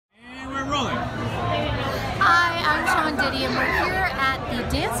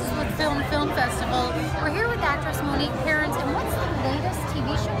Dances with Film Festival. We're here with actress Monique, and what's the latest TV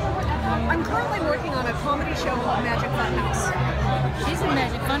show you're working on? I'm currently working on a comedy show called Magic Funhouse. She's in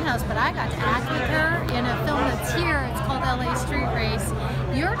Magic Funhouse, but I got to act with her in a film that's here. It's called LA Street Race.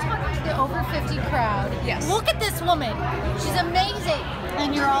 You're talking to the over 50 crowd. Yes. Look at this woman. She's amazing.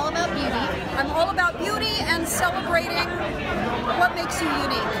 And you're all about beauty. I'm all about beauty and celebrating what makes you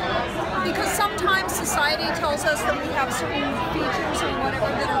unique. Because sometimes society tells us that we have certain features or whatever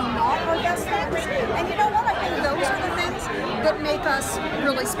that are not our best things. And you know what? I think those are the things that make us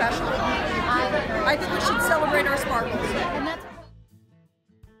really special. I think we should celebrate our sparkles. And that's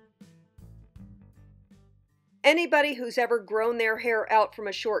Anybody who's ever grown their hair out from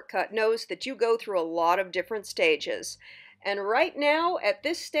a shortcut knows that you go through a lot of different stages. And right now, at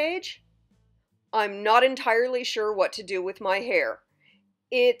this stage, I'm not entirely sure what to do with my hair.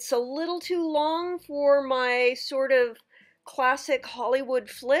 It's a little too long for my sort of classic Hollywood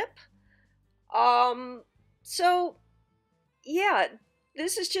flip. So, yeah,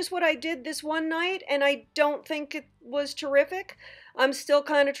 this is just what I did this one night, and I don't think it was terrific. I'm still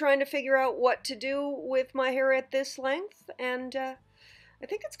kind of trying to figure out what to do with my hair at this length, and I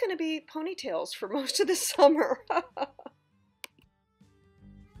think it's going to be ponytails for most of the summer.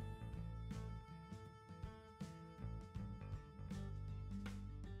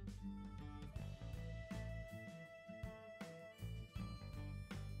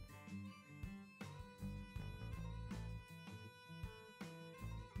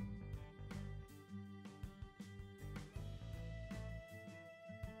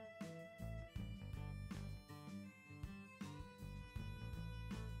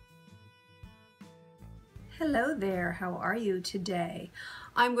 Hello there, how are you today?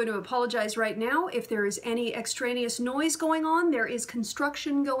 I'm going to apologize right now if there is any extraneous noise going on. There is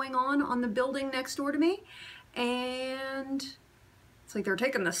construction going on the building next door to me, and it's like they're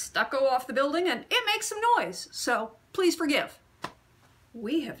taking the stucco off the building and it makes some noise, so please forgive.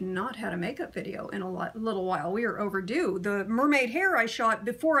 We have not had a makeup video in a little while. We are overdue. The mermaid hair I shot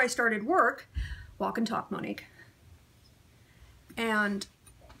before I started work, walk and talk, Monique, and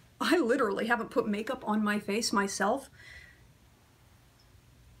I literally haven't put makeup on my face myself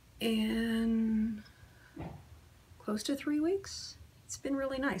in close to 3 weeks. It's been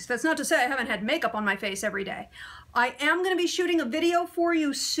really nice. That's not to say I haven't had makeup on my face every day. I am going to be shooting a video for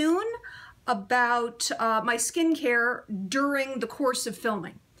you soon about my skincare during the course of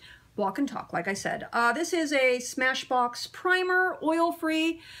filming. Walk and talk, like I said. This is a Smashbox primer,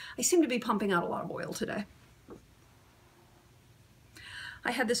 oil-free. I seem to be pumping out a lot of oil today. I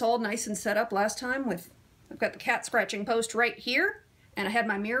had this all nice and set up last time with, I've got the cat scratching post right here, and I had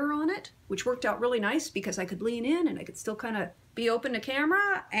my mirror on it, which worked out really nice because I could lean in and I could still kind of be open to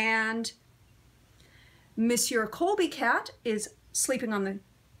camera, and Monsieur Colby Cat is sleeping on the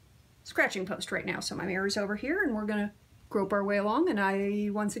scratching post right now, so my mirror's over here and we're gonna grope our way along,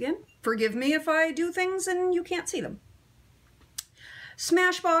 and once again, forgive me if I do things and you can't see them.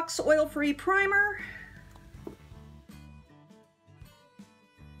 Smashbox oil-free primer.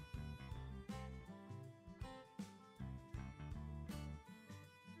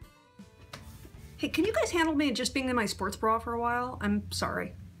 Hey, can you guys handle me just being in my sports bra for a while? I'm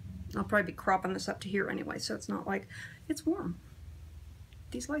sorry. I'll probably be cropping this up to here anyway, so it's not like, it's warm.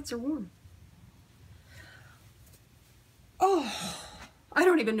 These lights are warm. Oh, I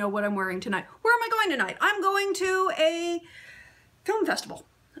don't even know what I'm wearing tonight. Where am I going tonight? I'm going to a film festival.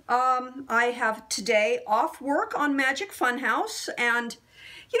 I have today off work on Magic Funhouse, and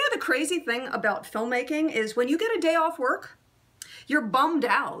you know the crazy thing about filmmaking is when you get a day off work, you're bummed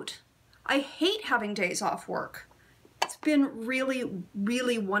out. I hate having days off work. It's been really,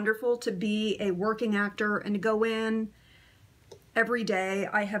 really wonderful to be a working actor and to go in every day.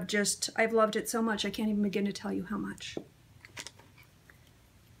 I've loved it so much, I can't even begin to tell you how much.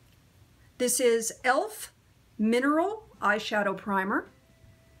 This is e.l.f. Mineral Eyeshadow Primer.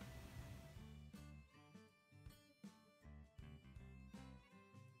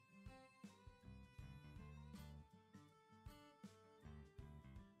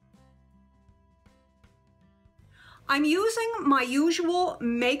 I'm using my usual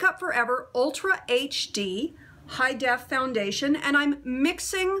Makeup Forever Ultra HD High Def Foundation, and I'm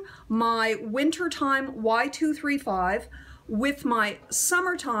mixing my Wintertime Y235 with my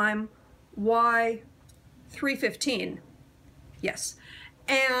Summertime Y315. Yes.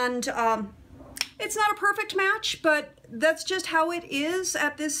 And it's not a perfect match, but that's just how it is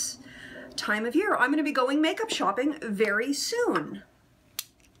at this time of year. I'm going to be going makeup shopping very soon.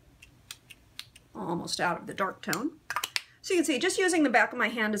 Almost out of the dark tone. So you can see, just using the back of my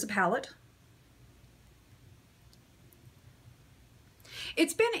hand as a palette.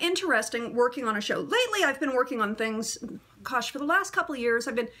 It's been interesting working on a show. Lately, I've been working on things, gosh, for the last couple of years,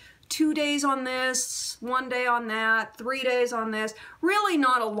 I've been 2 days on this, 1 day on that, 3 days on this, really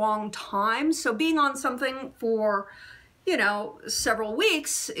not a long time. So being on something for, you know, several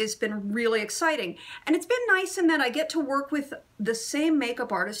weeks has been really exciting. And it's been nice in that I get to work with the same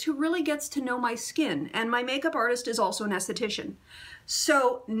makeup artist who really gets to know my skin. And my makeup artist is also an esthetician.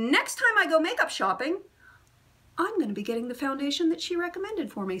 So next time I go makeup shopping, I'm going to be getting the foundation that she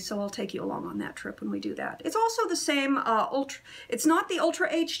recommended for me, so I'll take you along on that trip when we do that. It's also the same it's not the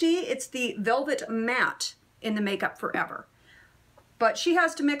Ultra HD, it's the Velvet Matte in the Makeup Forever. But she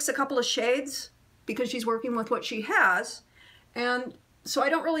has to mix a couple of shades because she's working with what she has, and so I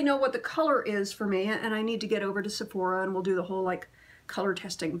don't really know what the color is for me, and I need to get over to Sephora and we'll do the whole like color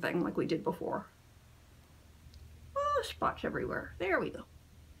testing thing like we did before. Oh, spots everywhere. There we go.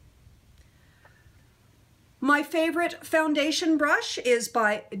 My favorite foundation brush is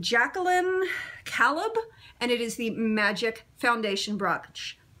by Jacqueline Caleb, and it is the Magic Foundation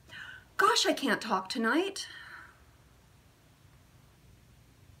Brush. Gosh, I can't talk tonight.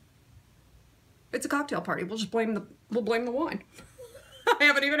 It's a cocktail party. We'll just blame the wine. I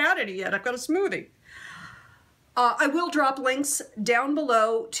haven't even had any yet. I've got a smoothie. I will drop links down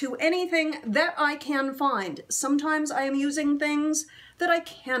below to anything that I can find. Sometimes I am using things that I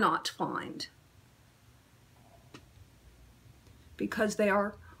cannot find, because they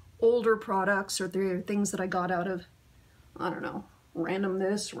are older products or they're things that I got out of, I don't know, random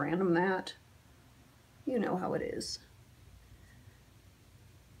this, random that. You know how it is.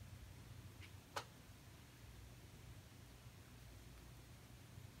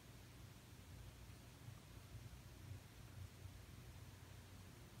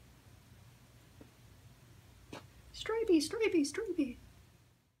 Stripey, stripey, stripey.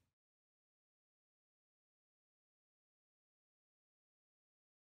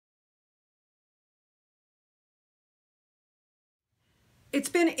 It's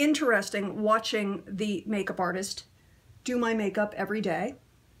been interesting watching the makeup artist do my makeup every day.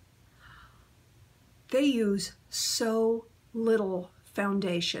 They use so little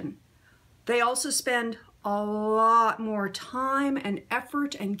foundation. They also spend a lot more time and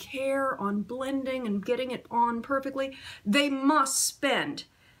effort and care on blending and getting it on perfectly. They must spend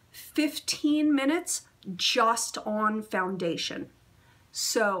 15 minutes just on foundation.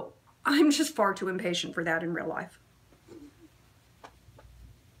 So I'm just far too impatient for that in real life.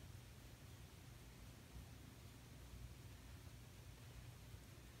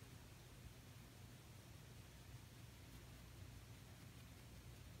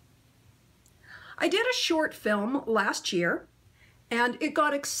 I did a short film last year, and it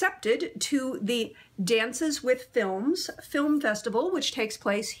got accepted to the Dances with Films Film Festival, which takes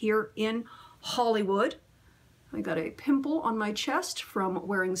place here in Hollywood. I got a pimple on my chest from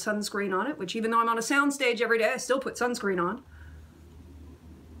wearing sunscreen on it, which even though I'm on a soundstage every day, I still put sunscreen on.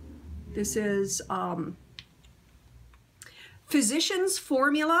 This is Physicians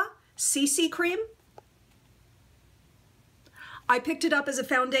Formula CC Cream. I picked it up as a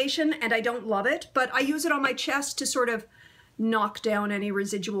foundation and I don't love it, but I use it on my chest to sort of knock down any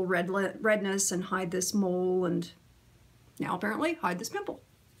residual redness and hide this mole, and now apparently hide this pimple.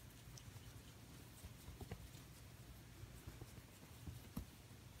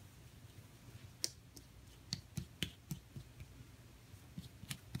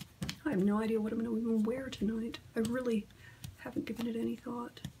 I have no idea what I'm going to even wear tonight. I really haven't given it any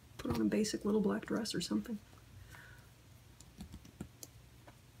thought. Put on a basic little black dress or something.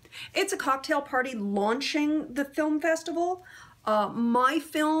 It's a cocktail party launching the film festival. My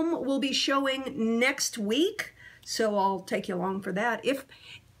film will be showing next week, so I'll take you along for that.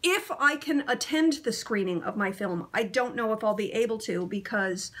 If I can attend the screening of my film, I don't know if I'll be able to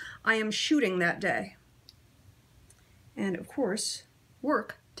because I am shooting that day. And of course,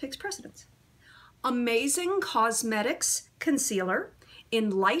 work takes precedence. Amazing Cosmetics Concealer in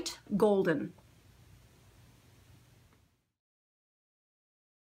Light Golden.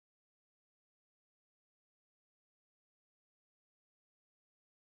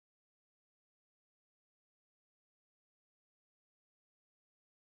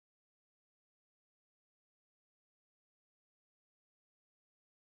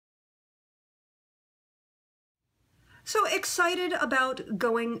 So excited about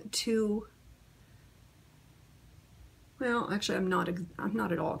going to, well, actually I'm not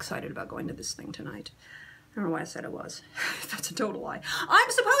at all excited about going to this thing tonight. I don't know why I said I was. That's a total lie. I'm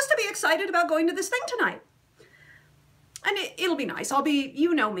supposed to be excited about going to this thing tonight. And it'll be nice.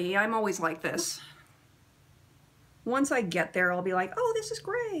 You know me, I'm always like this. Once I get there, I'll be like, oh, this is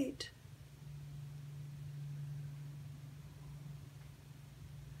great.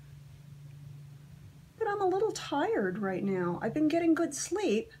 I'm a little tired right now. I've been getting good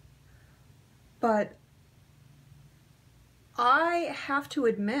sleep, but I have to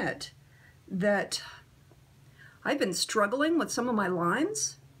admit that I've been struggling with some of my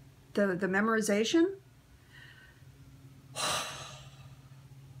lines, the memorization.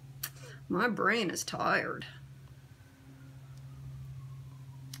 My brain is tired.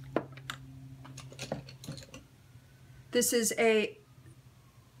 This is a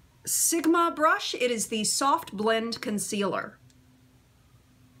Sigma brush. It is the Soft Blend Concealer.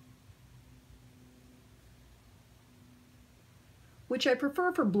 Which I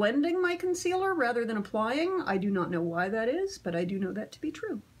prefer for blending my concealer rather than applying. I do not know why that is, but I do know that to be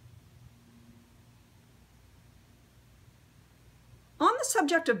true. On the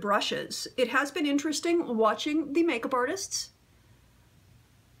subject of brushes, it has been interesting watching the makeup artists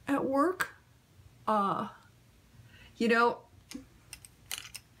at work. You know,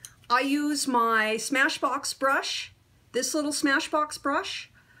 I use my Smashbox brush, this little Smashbox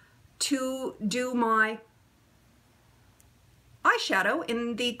brush, to do my eyeshadow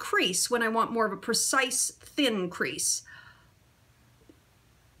in the crease when I want more of a precise, thin crease.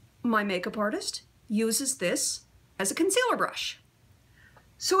 My makeup artist uses this as a concealer brush.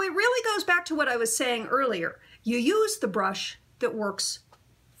 So it really goes back to what I was saying earlier. You use the brush that works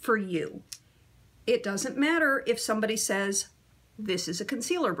for you. It doesn't matter if somebody says, this is a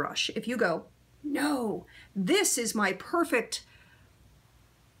concealer brush. If you go, no, this is my perfect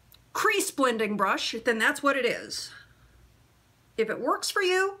crease blending brush, then that's what it is. If it works for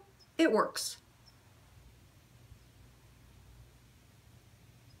you, it works.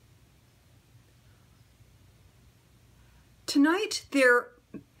 Tonight, there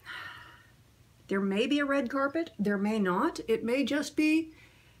may be a red carpet, there may not. It may just be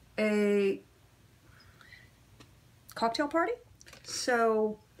a cocktail party.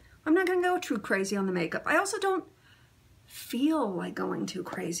 So I'm not gonna go too crazy on the makeup. I also don't feel like going too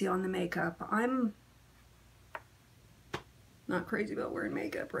crazy on the makeup. I'm not crazy about wearing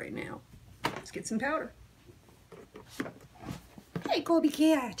makeup right now. Let's get some powder. Hey, Colby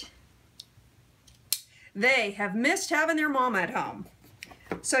Cat. They have missed having their mama at home.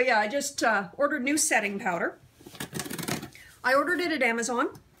 So yeah, I just ordered new setting powder. I ordered it at Amazon,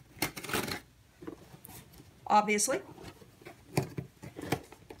 obviously.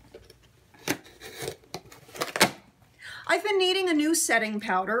 I've been needing a new setting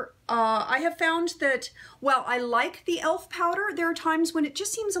powder. I have found that, while I like the e.l.f. powder, there are times when it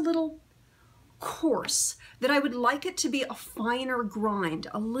just seems a little coarse, that I would like it to be a finer grind,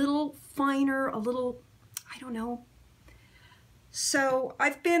 a little finer, a little, I don't know. So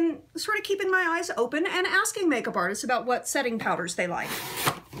I've been sort of keeping my eyes open and asking makeup artists about what setting powders they like.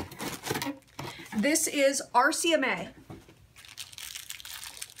 This is RCMA.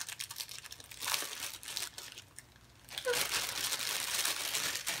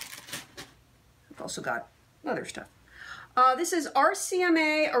 I've also got other stuff. This is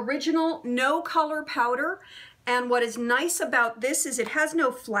RCMA Original No Color Powder, and what is nice about this is it has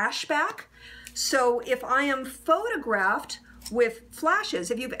no flashback. So if I am photographed with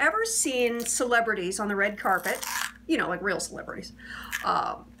flashes, if you've ever seen celebrities on the red carpet, you know, like real celebrities,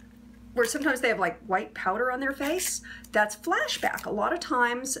 where sometimes they have like white powder on their face, that's flashback. A lot of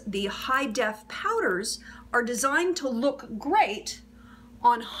times the high-def powders are designed to look great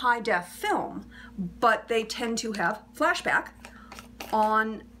on high-def film, but they tend to have flashback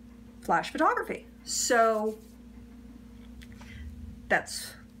on flash photography. So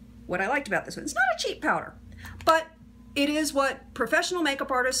that's what I liked about this one. It's not a cheap powder, but it is what professional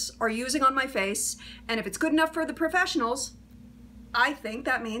makeup artists are using on my face, and if it's good enough for the professionals, I think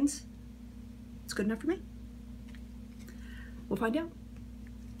that means it's good enough for me. We'll find out.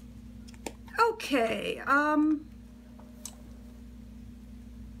 Okay,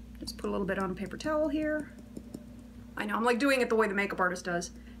 just put a little bit on a paper towel here. I know, I'm like doing it the way the makeup artist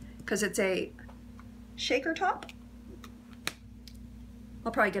does, because it's a shaker top.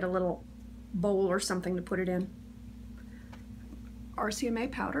 I'll probably get a little bowl or something to put it in.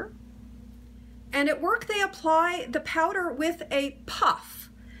 RCMA powder. And at work they apply the powder with a puff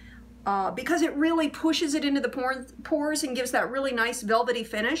because it really pushes it into the pores and gives that really nice velvety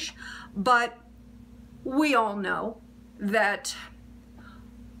finish. But we all know that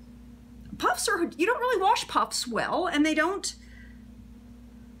puffs are, you don't really wash puffs well, and they don't,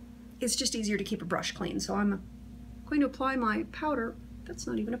 it's just easier to keep a brush clean. So I'm going to apply my powder. That's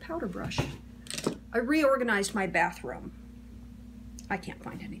not even a powder brush. I reorganized my bathroom. I can't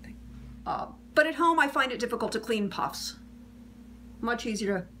find anything. But at home I find it difficult to clean puffs. Much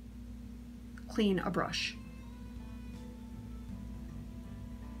easier to clean a brush.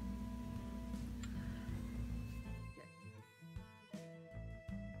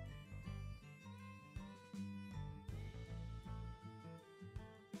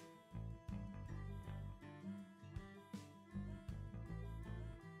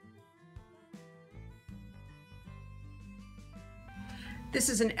 This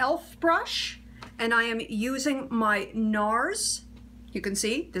is an e.l.f. brush, and I am using my NARS. You can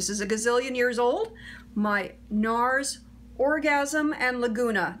see, this is a gazillion years old. My NARS Orgasm and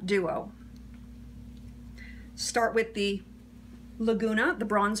Laguna duo. Start with the Laguna, the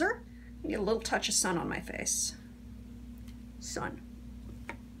bronzer. Get a little touch of sun on my face. Sun.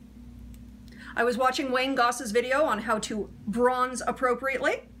 I was watching Wayne Goss's video on how to bronze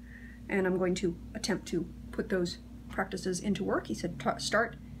appropriately, and I'm going to attempt to put those practices into work. He said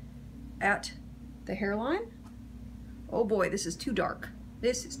start at the hairline. Oh boy, this is too dark.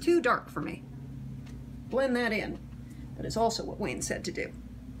 This is too dark for me. Blend that in. That is also what Wayne said to do.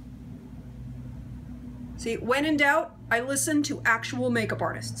 See, when in doubt, I listen to actual makeup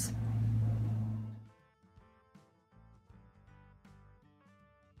artists.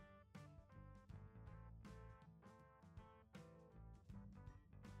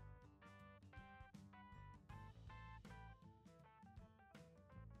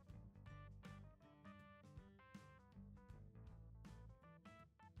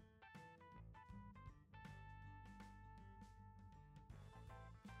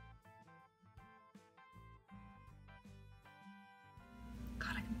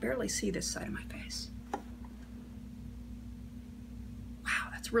 Barely see this side of my face. Wow,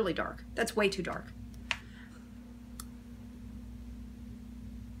 that's really dark. That's way too dark.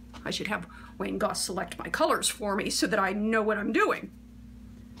 I should have Wayne Goss select my colors for me so that I know what I'm doing.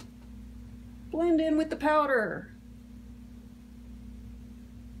 Blend in with the powder.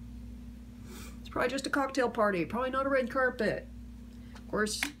 It's probably just a cocktail party, probably not a red carpet. Of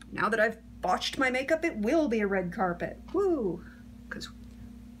course, now that I've botched my makeup, it will be a red carpet. Woo! Because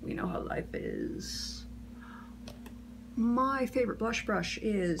we know how life is. My favorite blush brush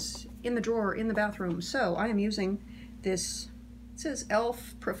is in the drawer in the bathroom, so I am using this, it says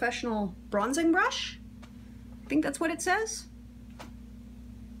e.l.f. Professional Bronzing Brush. I think that's what it says.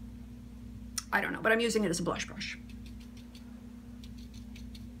 I don't know, but I'm using it as a blush brush.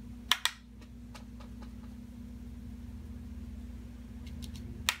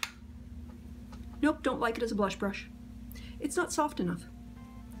 Nope, don't like it as a blush brush. It's not soft enough.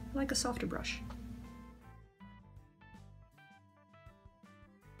 I like a softer brush.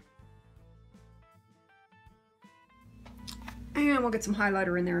 And we'll get some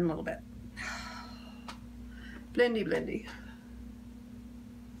highlighter in there in a little bit. Blendy, blendy.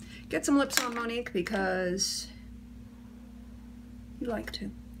 Get some lips on, Monique, because you like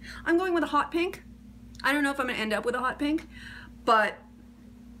to. I'm going with a hot pink. I don't know if I'm going to end up with a hot pink, but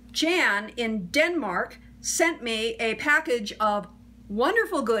Jan in Denmark sent me a package of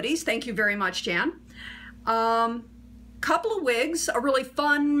wonderful goodies. Thank you very much, Jan. Couple of wigs, a really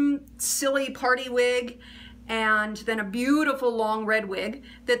fun, silly party wig, and then a beautiful long red wig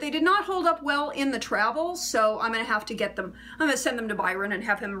that they did not hold up well in the travel, so I'm gonna have to get them. I'm gonna send them to Byron and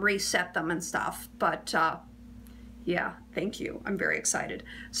have him reset them and stuff. But yeah, thank you. I'm very excited.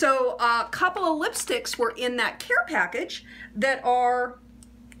 So a couple of lipsticks were in that care package that are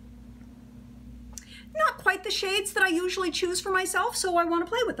not quite the shades that I usually choose for myself, so I want to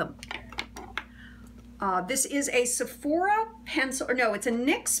play with them. This is a Sephora pencil, or no, it's a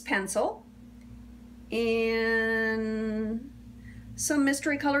NYX pencil in some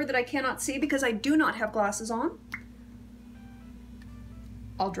mystery color that I cannot see because I do not have glasses on.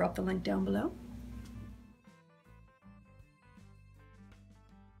 I'll drop the link down below.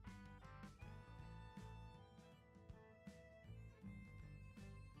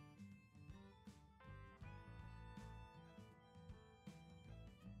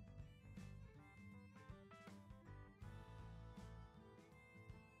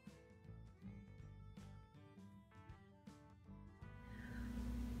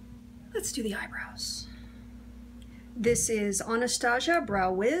 Let's do the eyebrows. This is Anastasia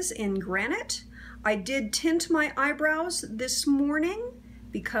Brow Wiz in Granite. I did tint my eyebrows this morning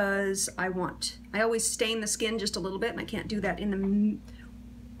because I always stain the skin just a little bit, and I can't do that when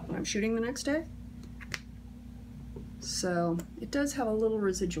I'm shooting the next day. So it does have a little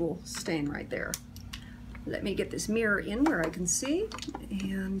residual stain right there. Let me get this mirror in where I can see,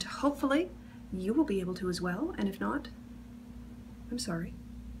 and hopefully you will be able to as well, and if not, I'm sorry.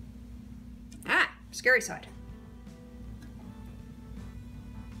 Ah, scary side.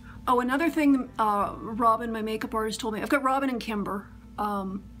 Oh, another thing Robin, my makeup artist, told me. I've got Robin and Kimber. I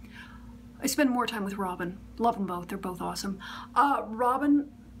spend more time with Robin. Love them both. They're both awesome.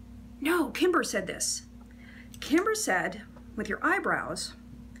 Kimber said this. Kimber said, with your eyebrows,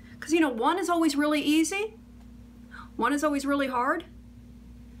 because, you know, one is always really easy. One is always really hard.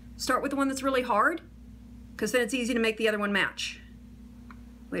 Start with the one that's really hard, because then it's easy to make the other one match.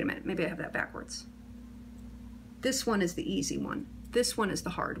 Wait a minute, maybe I have that backwards. This one is the easy one. This one is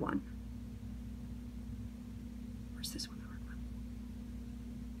the hard one. Where's this one, the hard one?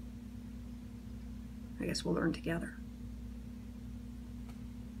 I guess we'll learn together.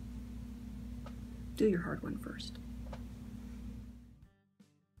 Do your hard one first.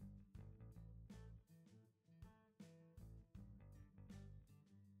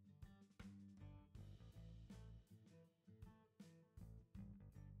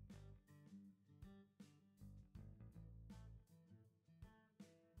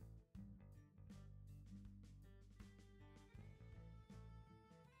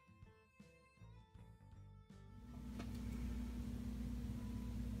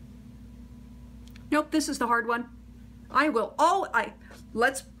 Nope, this is the hard one.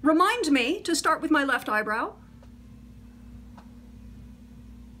 Let's remind me to start with my left eyebrow.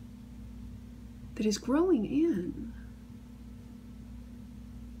 That is growing in.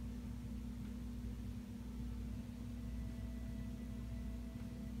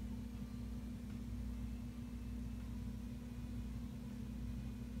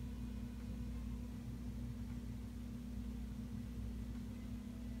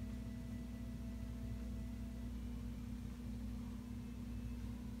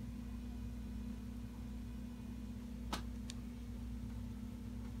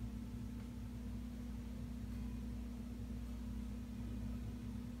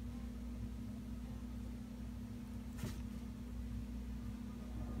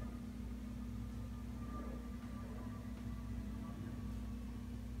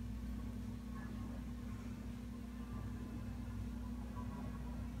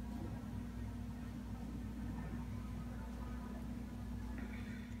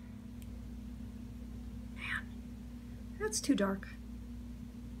 That's too dark.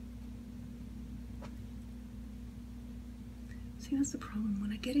 See, that's the problem.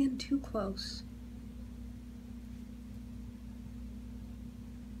 When I get in too close,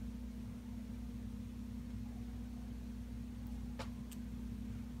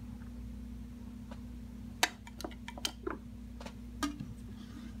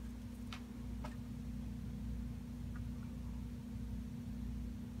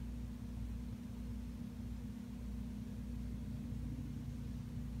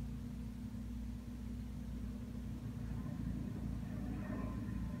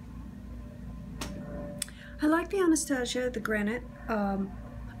 I like the Anastasia, the granite,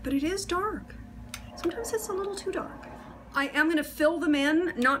 but it is dark. Sometimes it's a little too dark. I am going to fill them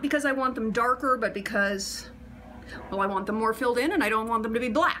in, not because I want them darker, but because, well, I want them more filled in and I don't want them to be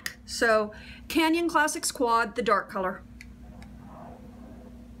black. So Canyon Classics Quad, the dark color.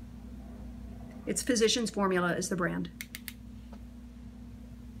 It's Physicians Formula is the brand.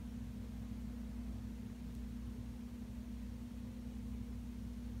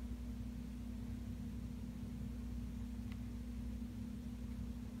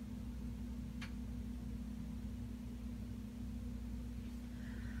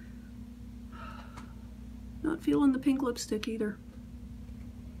 Not feeling the pink lipstick either.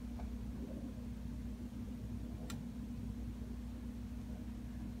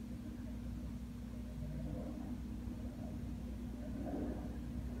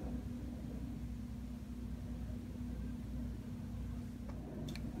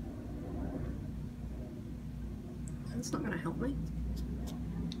 That's not going to help me.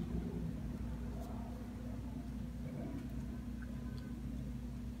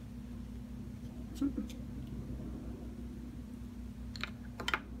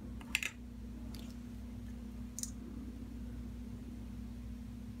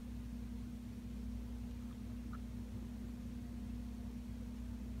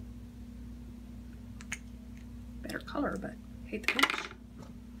 Better color, but hate the colors.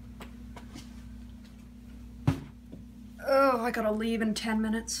 Oh, I gotta leave in 10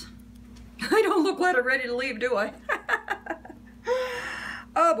 minutes. I don't look like I'm ready to leave, do I?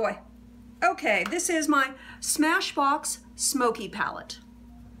 Oh boy. Okay, this is my Smashbox Smoky palette.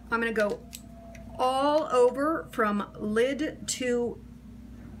 I'm gonna go all over from lid to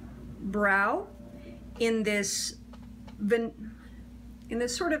brow in this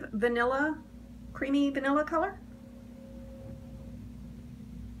sort of vanilla, creamy vanilla color.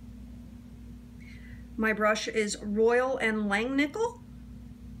 My brush is Royal and Langnickel.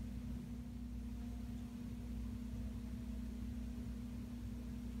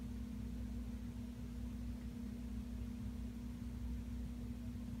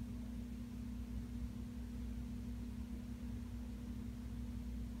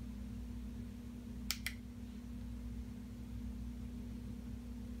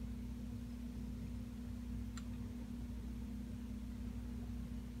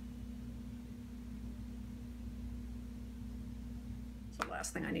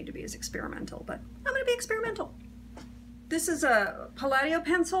 last thing I need to be is experimental, but I'm going to be experimental. This is a Palladio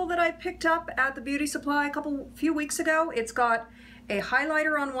pencil that I picked up at the beauty supply a few weeks ago. It's got a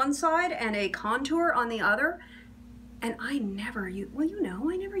highlighter on one side and a contour on the other. And I never use, well, you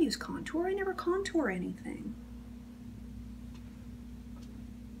know, I never use contour. I never contour anything.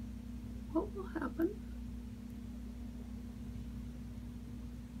 What will happen?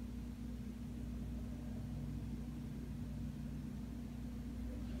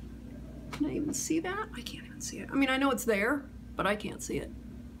 Can I even see that? I can't even see it. I mean, I know it's there, but I can't see it.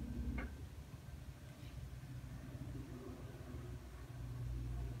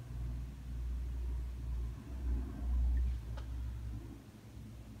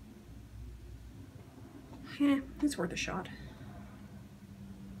 It's worth a shot.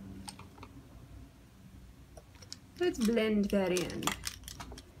 Let's blend that in.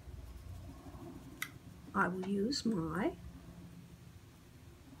 I will use my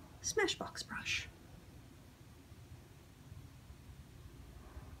Smashbox brush.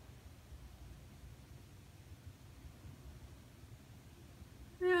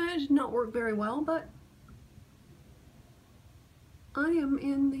 Yeah, it did not work very well, but I am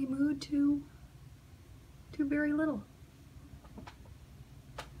in the mood to do very little.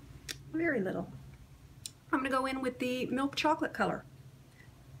 Very little. I'm going to go in with the milk chocolate color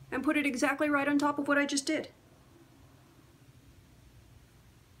and put it exactly right on top of what I just did.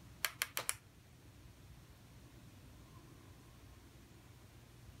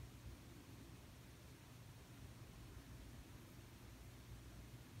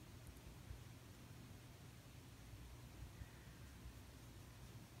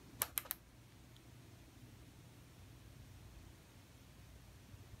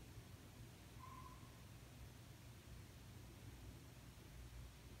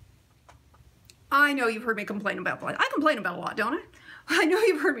 I know you've heard me complain about that. I complain about a lot, don't I? I know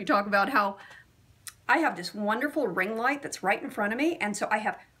you've heard me talk about how I have this wonderful ring light that's right in front of me, and so I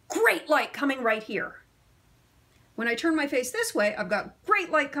have great light coming right here. When I turn my face this way, I've got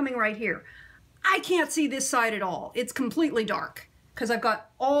great light coming right here. I can't see this side at all. It's completely dark because I've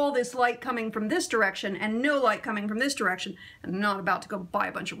got all this light coming from this direction and no light coming from this direction, and I'm not about to go buy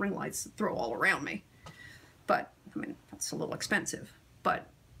a bunch of ring lights to throw all around me. But, I mean, that's a little expensive, but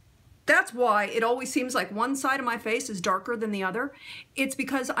that's why it always seems like one side of my face is darker than the other. It's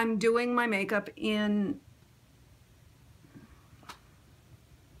because I'm doing my makeup in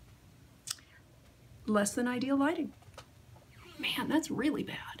less than ideal lighting. Man, that's really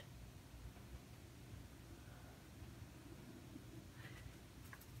bad.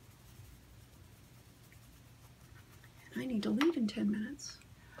 I need to leave in 10 minutes.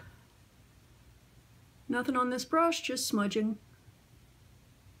 Nothing on this brush, just smudging.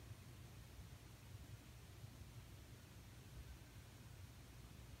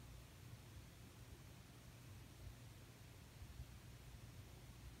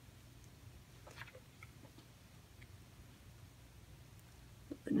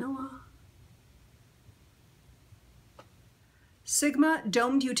 Vanilla. Sigma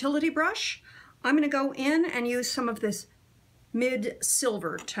domed utility brush. I'm going to go in and use some of this mid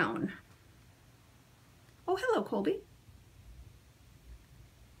silver tone. Oh, hello, Colby.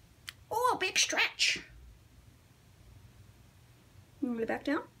 Oh, big stretch. You want me to back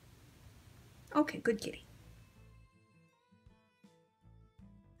down? Okay, good kitty.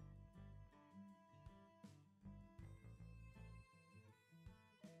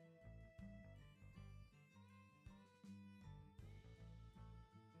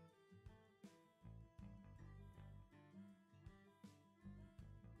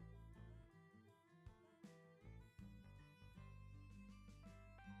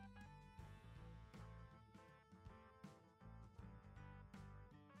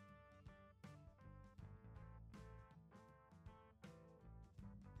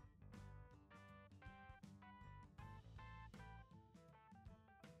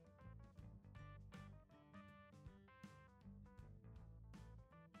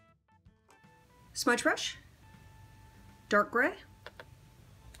 Smudge brush, dark gray.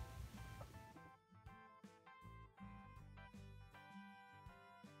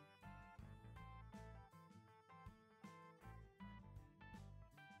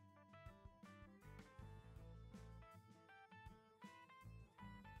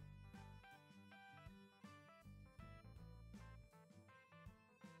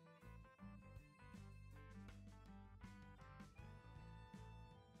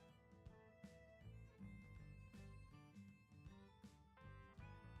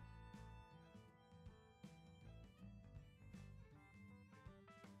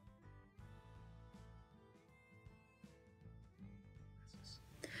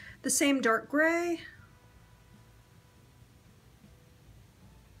 The same dark gray.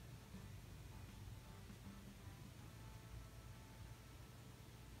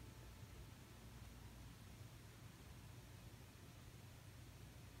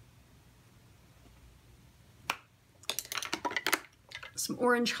 Some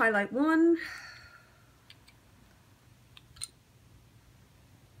orange highlight 1.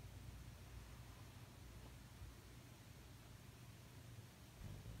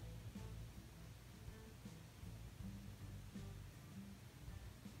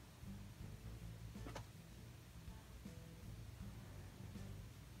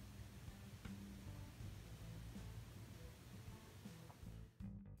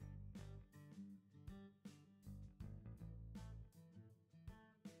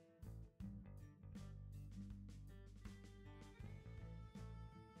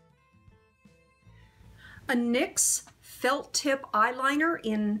 A NYX felt tip eyeliner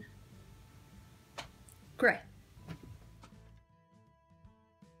in gray.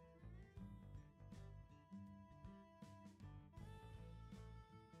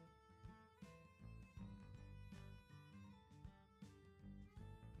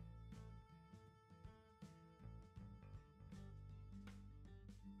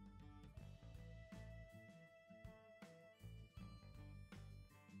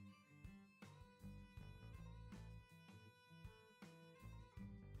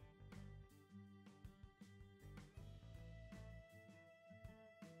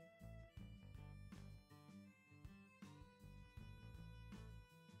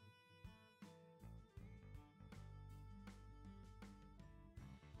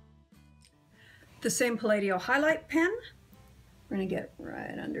 The same Palladio highlight pen. We're going to get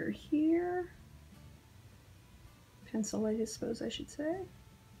right under here. Pencil, I suppose I should say.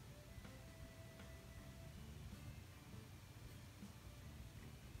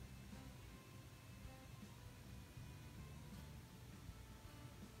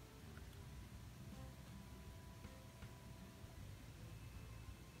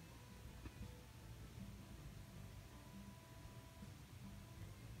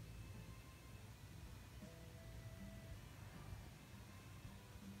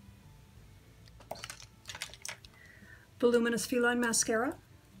 Voluminous Feline Mascara.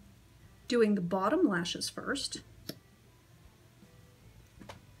 Doing the bottom lashes first.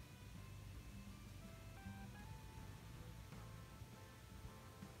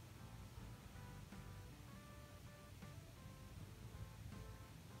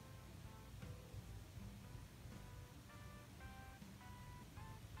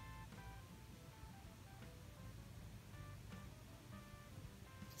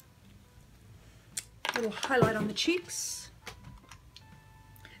 Little highlight on the cheeks.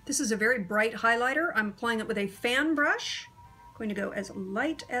 This is a very bright highlighter. I'm applying it with a fan brush. I'm going to go as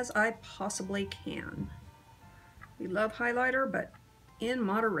light as I possibly can. We love highlighter, but in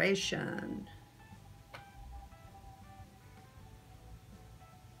moderation.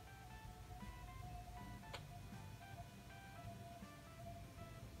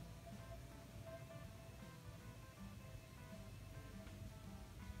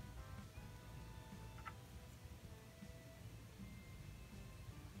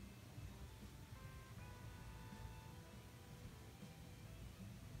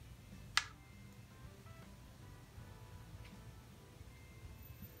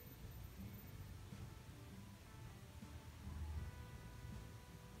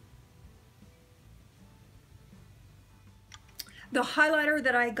 The highlighter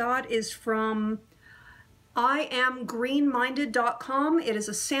that I got is from IamGreenMinded.com. It is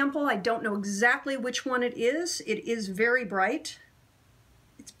a sample. I don't know exactly which one it is. It is very bright.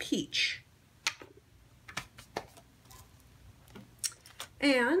 It's peach.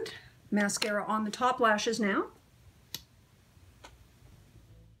 And mascara on the top lashes now.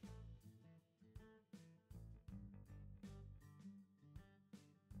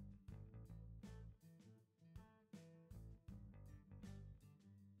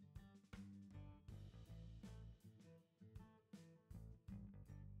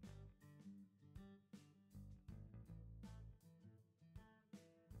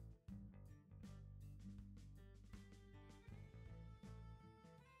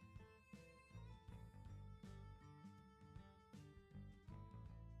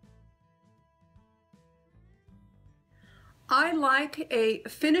 I like a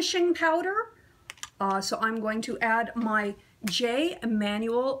finishing powder, so I'm going to add my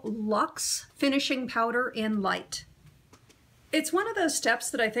Manuel Luxe finishing powder in light. It's one of those steps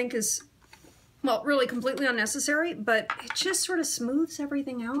that I think is, well, really completely unnecessary, but it just sort of smooths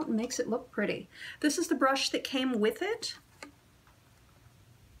everything out and makes it look pretty. This is the brush that came with it.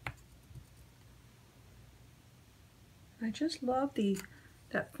 I just love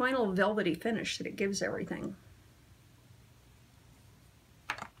that final velvety finish that it gives everything.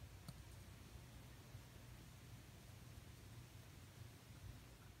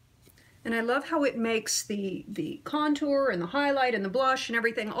 And I love how it makes the contour and the highlight and the blush and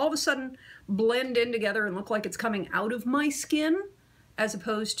everything all of a sudden blend in together and look like it's coming out of my skin as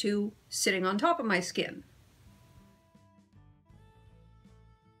opposed to sitting on top of my skin.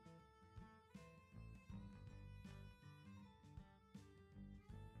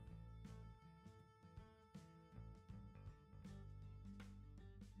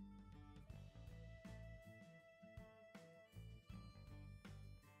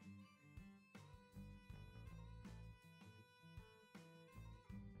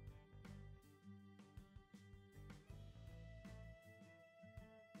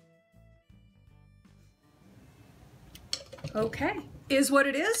 Okay, is what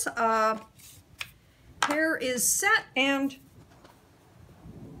it is. Hair is set and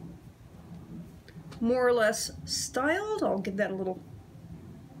more or less styled. I'll give that a little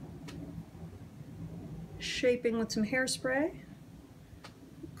shaping with some hairspray.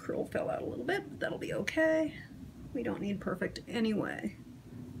 Curl fell out a little bit, but that'll be okay. We don't need perfect anyway.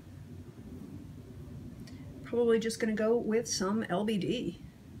 Probably just gonna go with some LBD.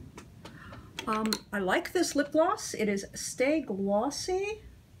 I like this lip gloss. It is Stay Glossy.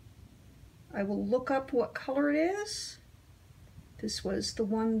 I will look up what color it is. This was the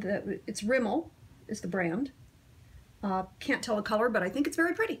one that, it's Rimmel is the brand. Can't tell the color, but I think it's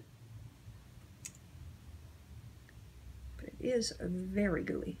very pretty. But it is very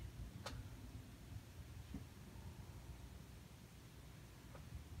gooey.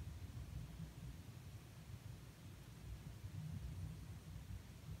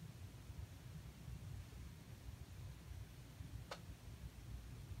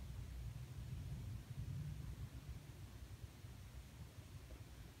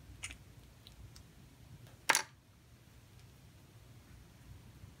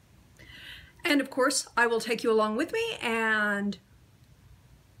 And of course, I will take you along with me and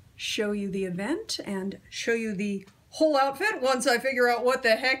show you the event and show you the whole outfit once I figure out what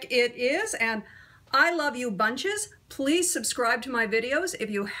the heck it is. And I love you bunches. Please subscribe to my videos if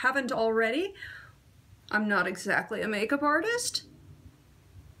you haven't already. I'm not exactly a makeup artist,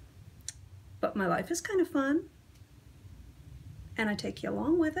 but my life is kind of fun. And I take you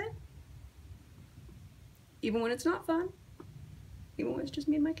along with it. Even when it's not fun. Even when it's just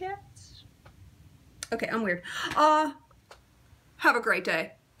me and my cats. Okay, I'm weird. Have a great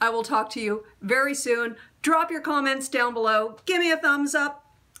day. I will talk to you very soon. Drop your comments down below. Give me a thumbs up.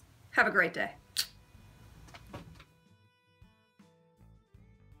 Have a great day.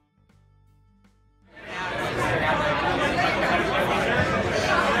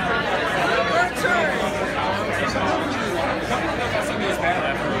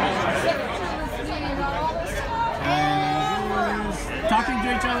 Talking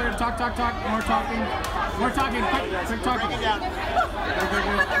to each other, talk, more talking, quick talking.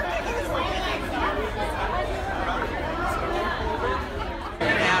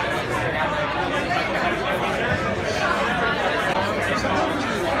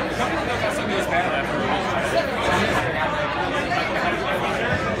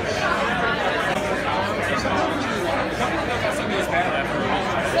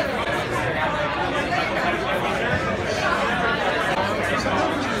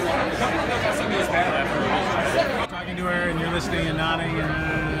 Talking to her and you're listening and nodding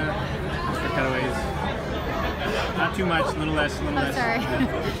and cutaways. Not too much, a little less, a little less. Sorry.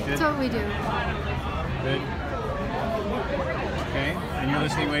 That's what we do. Good. Okay, and you're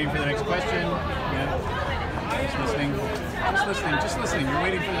listening, waiting for the next question. Yeah. Just listening. Just listening. You're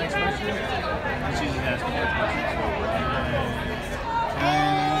waiting for the next question. And she's just asking questions.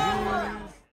 And